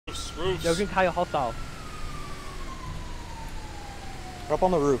Roofs. Yo, drink higher hostile. We're up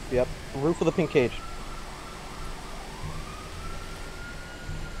on the roof, yep. Roof with a pink cage.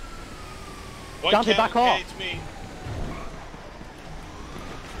 Dante, back off! Me.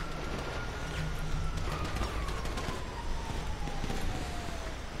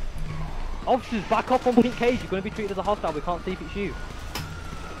 Officers, back off on pink cage. You're going to be treated as a hostile. We can't see if it's you.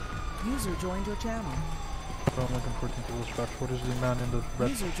 User joined your channel. I'm looking for the structure. What is the man in the red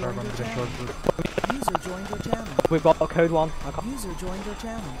User car joined on your the channel. User joined your channel. We've got code 1. User joined your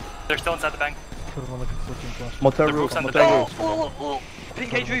channel. They're still inside the bank. Code 1 looking for team plus. Motor The roof, roof's on the motor bank. roof. Pink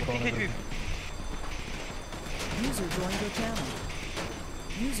cage roof, pink cage roof. User joined your channel.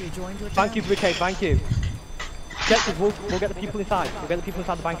 User joined your channel. Thank you for the cage, thank you. Get this, we'll get the people inside. We'll get the people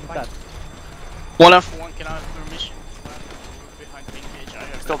inside the bank instead. One after one, can I have permission? Behind the pink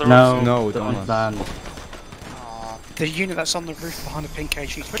cage. Still the No, roofs. no, don't ban. The unit that's on the roof behind the pink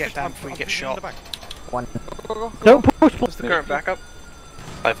cage, you can get down before you get shot. One. Don't push. What's the current backup?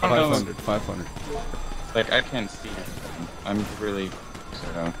 500, 500. Like, I can't see it. I'm really...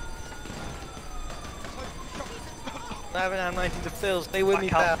 so... 990 to Phil, stay with me,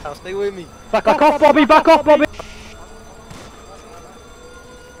 pal, stay with me. Back off, Bobby, back off, Bobby!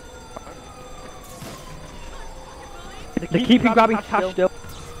 They keep you grabbing cash still.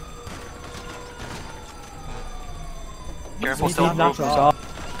 Careful, still roofs.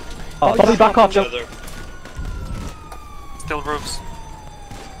 Bobby, back off. Still roofs.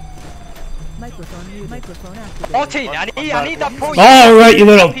 Microphone muted. Microphone activated. Martin, I need that point. Alright, you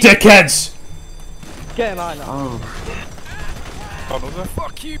little dickheads! Get him out now. Oh.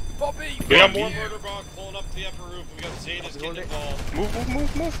 Fuck you, Bobby! We got more murder box pulling up to the upper roof. We got Zetas getting involved.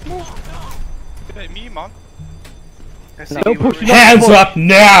 Move. Good at me, man. Don't push him. Hands up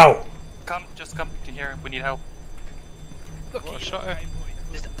now! Just come to here. We need help. Oh, shot it.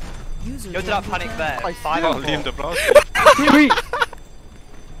 User Go to joined that your panic channel. there. 5 Oh, and leave 4. the blast.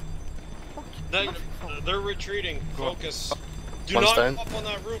 They're retreating. Focus. Do not go up on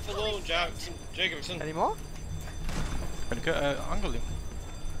that roof alone, Jacobson. Any more? Get angle him.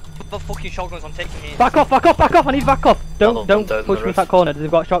 The fucking shotguns, I'm taking it. Back off, I need back off. Don't down push the me in that corner,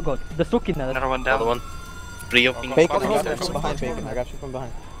 they've got a shotgun. They're stuck in there. Another one down. Another one. 3 of pink. Bacon, I got you from behind, Bacon. I got you from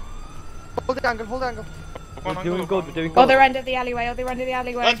behind. Hold the angle, hold the angle. We're doing good, we're doing good. Other end of the alleyway, other end of the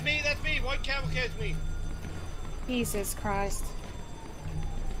alleyway. That's me. White cavalcade's me. Jesus Christ.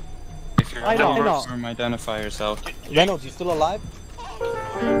 If you're I know, on I the know. room, identify yourself. Reynolds, you still alive?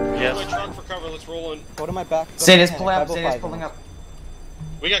 Yes. My truck for cover. Let's roll in. Go to my back. Sadie's pulling up, Sadie's pulling up.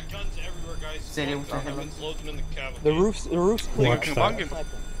 We got guns everywhere, guys. Sadie, what's your Guns loading in the cavalcade. The roof's clear. Bang him.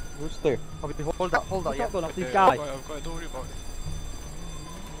 Roof's clear. Hold that, yeah. Shotgun off these guys. I've got a door about it.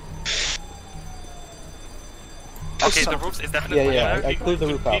 Okay, the roofs is definitely Yeah, I cleared the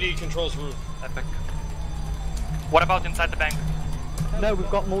roof out. PD controls roof. Epic. What about inside the bank? No, we've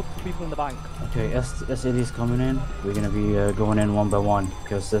got multiple people in the bank. Okay, SAD's coming in. We're gonna be going in one by one,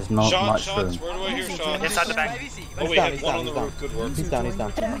 because there's not much room. Shots, where do I hear shots? Inside the bank. Oh, we have one on the roof. Good work. User He's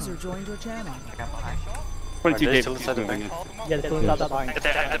down. User joined your channel. 22 They're days. still inside the bank. Yeah, they're still inside that bank.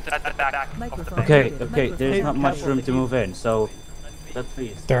 At the back. Microphone Okay, muted. there's not much room to move in, so...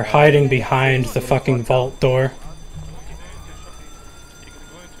 please. They're hiding behind the fucking vault door.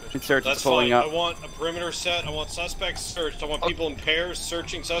 That's fine. I want a perimeter set. I want suspects searched. I want people in pairs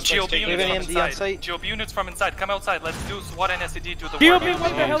searching suspects. GOB Taking units them from inside. GOB units from inside. Come outside. Let's do SWAT and SCD do the work. GOB, what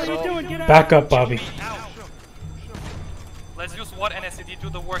the hell are you doing? Get out! Back up, Bobby. Let's do SWAT and SCD do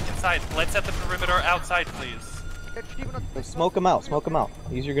the work inside. Let's set the perimeter outside, please. Smoke them out.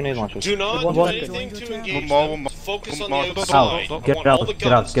 Use your grenade launchers. Do not do anything to engage them. Focus on the outside. Get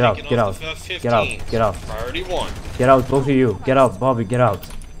out. Priority 1. Get out, both of you. Get out, Bobby, get out.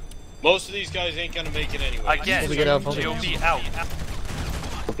 Most of these guys ain't gonna make it anyway. Again, GOB out.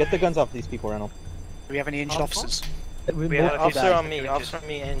 Get the guns off these people, Reynolds. Do we have any injured officers? We have officer on me,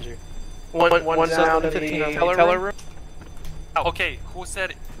 Andrew. One down in the teller room. Okay, who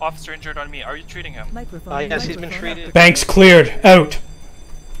said officer injured on me? Are you treating him? Microphone. Yes, he's been treated. Bank's cleared. Out.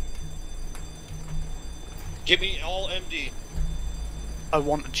 Give me all MD. I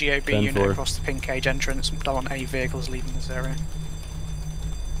want a GOB 10-4. unit across the pink cage entrance. Don't want any vehicles leaving this area.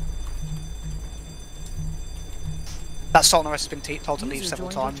 That Solnar has been told to leave User several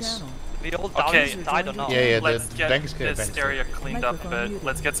joined your times. channel. We all Okay. died or not? Let's get this area cleaned up a bit.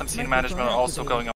 Let's get some scene management also going on.